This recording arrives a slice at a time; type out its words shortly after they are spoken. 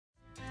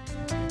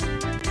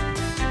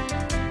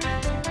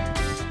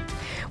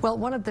Well,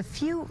 one of the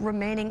few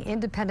remaining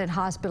independent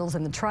hospitals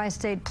in the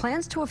tri-state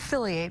plans to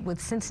affiliate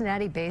with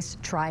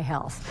Cincinnati-based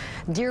TriHealth.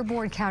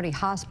 Dearborn County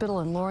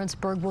Hospital in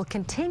Lawrenceburg will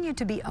continue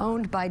to be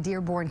owned by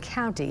Dearborn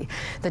County.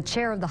 The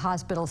chair of the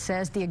hospital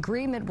says the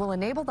agreement will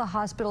enable the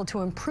hospital to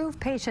improve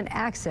patient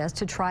access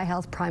to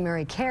TriHealth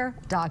primary care,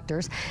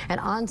 doctors, and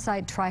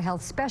on-site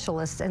TriHealth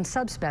specialists and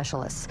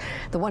subspecialists.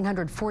 The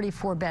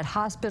 144-bed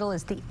hospital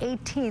is the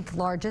 18th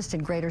largest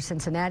in Greater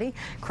Cincinnati.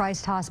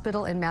 Christ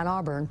Hospital in Mount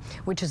Auburn,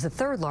 which is the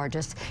third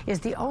largest, is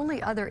the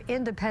only other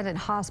independent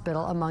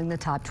hospital among the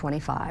top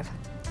 25.